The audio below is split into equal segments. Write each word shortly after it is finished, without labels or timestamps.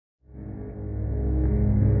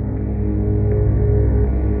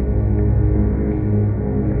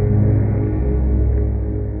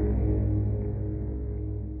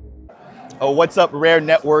What's up, Rare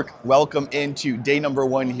Network? Welcome into day number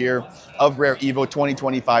 1 here of Rare Evo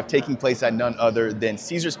 2025, taking place at none other than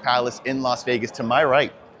Caesar's Palace in Las Vegas. To my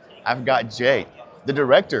right, I've got Jay, the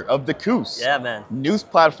director of the Coos. Yeah, man. News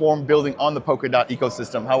platform building on the Polkadot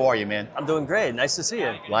ecosystem. How are you, man? I'm doing great. Nice to see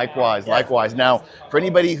you. Likewise, likewise. Now, for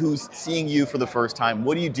anybody who's seeing you for the first time,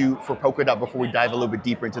 what do you do for Polkadot before we dive a little bit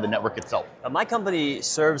deeper into the network itself? My company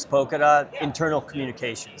serves Polkadot internal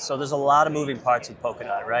communications. So there's a lot of moving parts with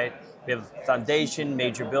Polkadot, right? We have foundation,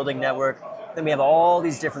 major building network. Then we have all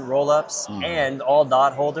these different roll-ups, and all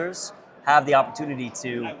DOT holders have the opportunity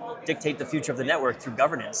to dictate the future of the network through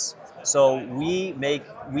governance. So we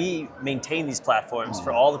maintain these platforms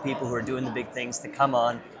for all the people who are doing the big things to come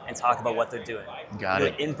on and talk about what they're doing. Got we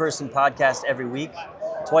it. do an in-person podcast every week.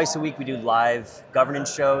 Twice a week we do live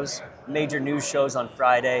governance shows, major news shows on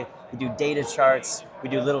Friday. We do data charts. We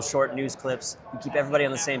do little short news clips. We keep everybody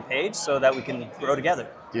on the same page so that we can grow together.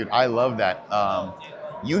 Dude, I love that.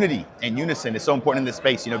 Unity and unison is so important in this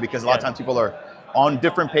space, because a lot of times people are on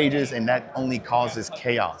different pages and that only causes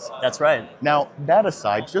chaos. That's right. Now, that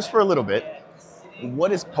aside, just for a little bit,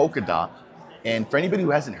 what is Polkadot? And for anybody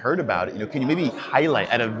who hasn't heard about it, can you maybe highlight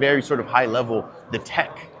at a very sort of high level the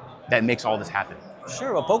tech that makes all this happen?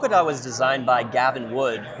 Sure. Well, Polkadot was designed by Gavin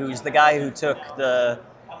Wood, who's the guy who took the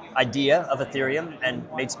idea of Ethereum and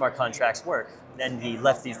made smart contracts work. Then he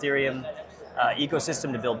left the Ethereum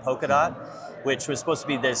ecosystem to build Polkadot, which was supposed to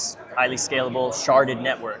be this highly scalable, sharded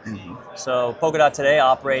network. So Polkadot today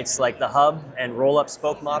operates like the hub and roll-up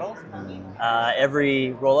spoke model.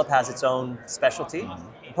 Every roll-up has its own specialty.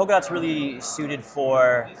 Polkadot's really suited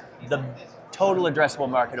for the total addressable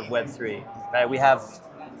market of Web3. Right? We have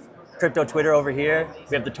crypto Twitter over here.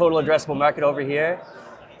 We have the total addressable market over here.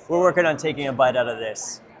 We're working on taking a bite out of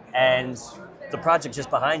this. And the project just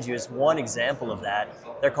behind you is one example of that.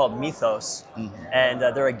 They're called Mythos, and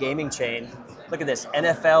they're a gaming chain. Look at this,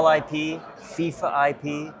 NFL IP, FIFA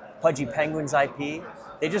IP, Pudgy Penguins IP.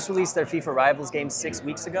 They just released their FIFA Rivals game 6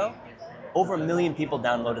 weeks ago. Over 1 million people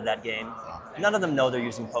downloaded that game. None of them know they're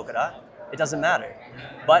using Polkadot. It doesn't matter.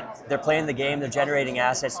 But they're playing the game, they're generating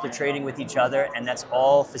assets, they're trading with each other, and that's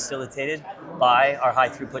all facilitated by our high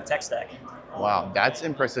throughput tech stack. Wow, that's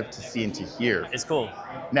impressive to see and to hear. It's cool.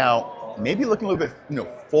 Now, maybe looking a little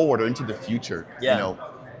bit forward or into the future, Yeah.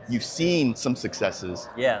 You've seen some successes.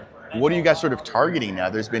 Yeah. What are you guys sort of targeting now?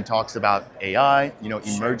 There's been talks about AI,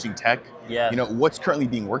 emerging tech. Yeah. What's currently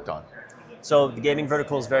being worked on? So the gaming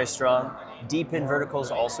vertical is very strong. Deep in vertical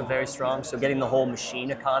is also very strong. So getting the whole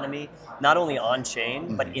machine economy, not only on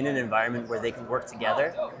chain, but in an environment where they can work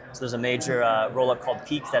together. So there's a major roll-up called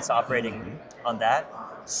Peak that's operating on that.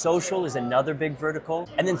 Social is another big vertical.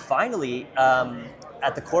 And then finally,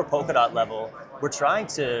 at the core Polkadot level, we're trying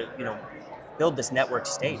to, build this network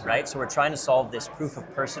state, right? So we're trying to solve this proof of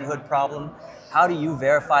personhood problem. How do you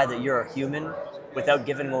verify that you're a human without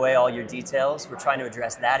giving away all your details? We're trying to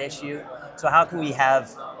address that issue. So how can we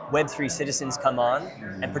have Web3 citizens come on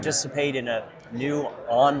and participate in a new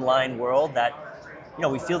online world that,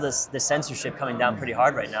 we feel the censorship coming down pretty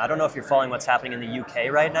hard right now. I don't know if you're following what's happening in the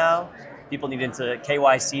UK right now. People needing to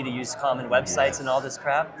KYC to use common websites and all this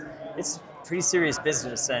crap. It's pretty serious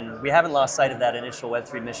business, and we haven't lost sight of that initial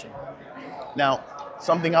Web3 mission. Now,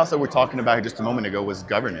 something else that we're talking about just a moment ago was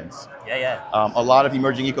governance. Yeah. A lot of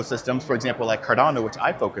emerging ecosystems, for example, like Cardano, which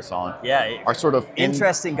I focus on, are sort of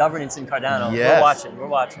interesting governance in Cardano. Yes. We're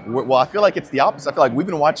watching. Well, I feel like it's the opposite. I feel like we've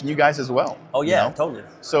been watching you guys as well. Oh yeah, totally.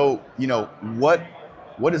 So, what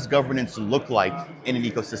does governance look like in an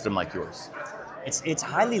ecosystem like yours? It's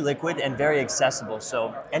highly liquid and very accessible.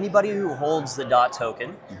 So anybody who holds the DOT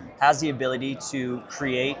token has the ability to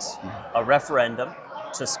create a referendum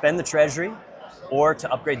to spend the treasury or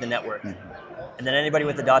to upgrade the network. And then anybody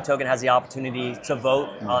with the DOT token has the opportunity to vote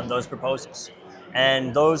on those proposals.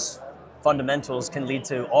 And those fundamentals can lead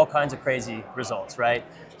to all kinds of crazy results, right?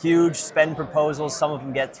 Huge spend proposals, some of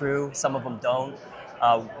them get through, some of them don't.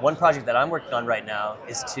 One project that I'm working on right now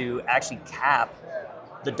is to actually cap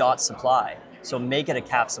the DOT supply. So make it a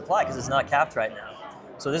capped supply, because it's not capped right now.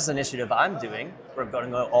 So this is an initiative I'm doing. We're going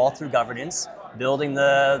to go all through governance, building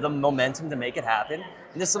the momentum to make it happen.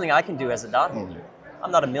 And this is something I can do as a DOT holder.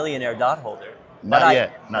 I'm not a millionaire DOT holder. Not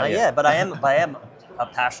yet. But I am a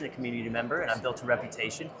passionate community member, and I've built a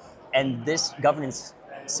reputation. And this governance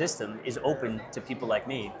system is open to people like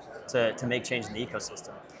me to make change in the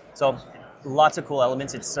ecosystem. So lots of cool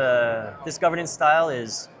elements. It's this governance style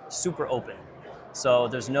is super open. So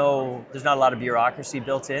there's not a lot of bureaucracy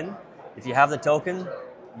built in. If you have the token,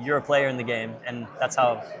 you're a player in the game, and that's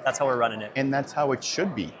how we're running it. And that's how it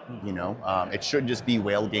should be. It should just be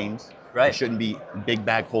whale games. Right. It shouldn't be big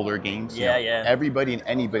bag holder games. Yeah, yeah. Everybody and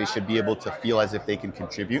anybody should be able to feel as if they can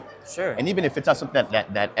contribute. Sure. And even if it's not something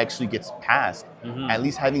that actually gets passed, at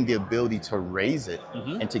least having the ability to raise it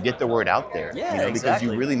and to get the word out there. Yeah, Because exactly.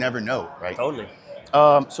 you really never know, right? Totally.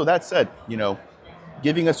 So that said,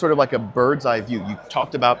 giving us sort of like a bird's eye view, you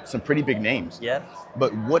talked about some pretty big names. Yeah.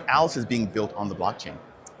 But what else is being built on the blockchain?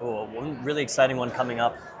 Oh, one really exciting one coming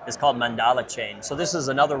up is called Mandala Chain. So this is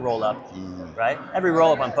another rollup, right? Every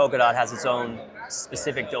rollup on Polkadot has its own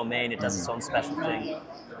specific domain. It does its own special thing.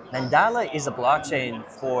 Mandala is a blockchain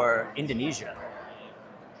for Indonesia.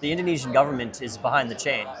 The Indonesian government is behind the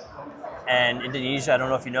chain. And Indonesia, I don't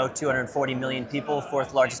know if you know, 240 million people,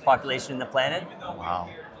 fourth largest population in the planet. Wow.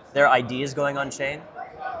 Their ID is going on chain.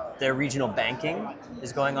 Their regional banking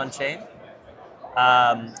is going on chain.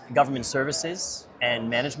 Government services and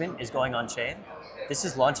management is going on chain. This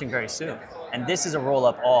is launching very soon. And this is a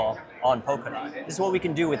roll-up all on Polkadot. This is what we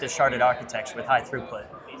can do with the sharded architecture with high throughput.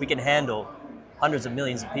 We can handle hundreds of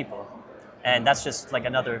millions of people. And that's just like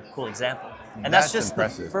another cool example. And that's just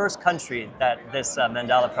impressive. The first country that this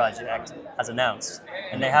Mandala project has announced.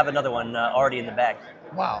 And they have another one already in the bag.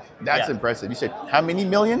 Wow, that's impressive. You said how many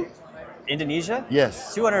million? Indonesia?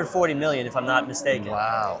 Yes. 240 million, if I'm not mistaken.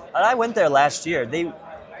 Wow. And I went there last year. They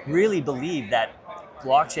really believe that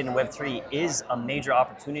blockchain and Web3 is a major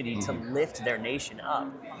opportunity to lift their nation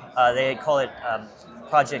up. They call it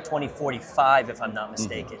Project 2045, if I'm not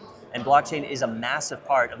mistaken. And blockchain is a massive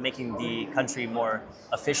part of making the country more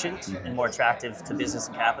efficient and more attractive to business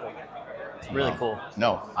and capital. It's really cool.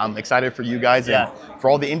 No, I'm excited for you guys and for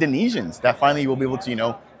all the Indonesians that finally will be able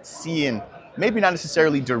to, see and maybe not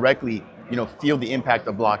necessarily directly, feel the impact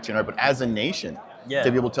of blockchain, but as a nation, to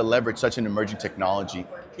be able to leverage such an emerging technology.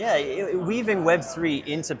 Yeah, weaving Web3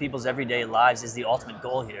 into people's everyday lives is the ultimate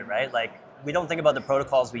goal here, right? Like, we don't think about the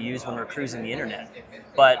protocols we use when we're cruising the internet,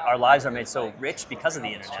 but our lives are made so rich because of the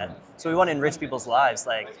internet. So we want to enrich people's lives.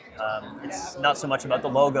 Like, it's not so much about the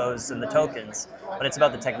logos and the tokens, but it's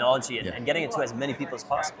about the technology and getting it to as many people as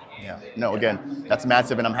possible. Yeah. No, again, that's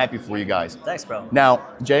massive, and I'm happy for you guys. Thanks, bro. Now,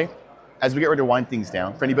 Jay, as we get ready to wind things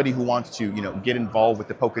down, for anybody who wants to, get involved with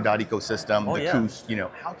the Polkadot ecosystem, the Koos,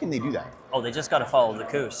 how can they do that? Oh, they just got to follow the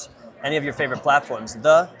Koos. Any of your favorite platforms,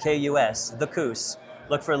 the K-U-S, the Koos.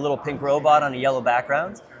 Look for a little pink robot on a yellow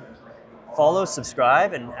background. Follow,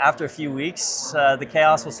 subscribe, and after a few weeks, the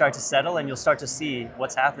chaos will start to settle and you'll start to see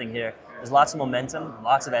what's happening here. There's lots of momentum,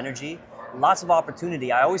 lots of energy, lots of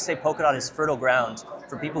opportunity. I always say Polkadot is fertile ground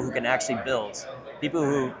for people who can actually build. People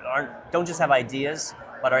who don't just have ideas,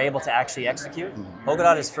 but are able to actually execute.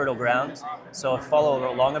 Polkadot is fertile ground, so if you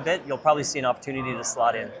follow along a bit, you'll probably see an opportunity to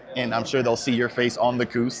slot in. And I'm sure they'll see your face on the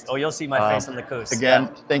Koos. Oh, you'll see my face on the Koos.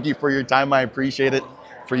 Again, thank you for your time. I appreciate it.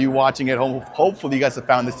 For you watching at home, hopefully you guys have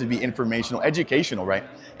found this to be informational, educational, right?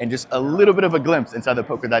 And just a little bit of a glimpse inside the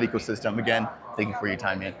Polkadot ecosystem. Again, thank you for your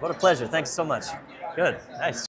time, man. What a pleasure. Thanks so much. Good. Nice.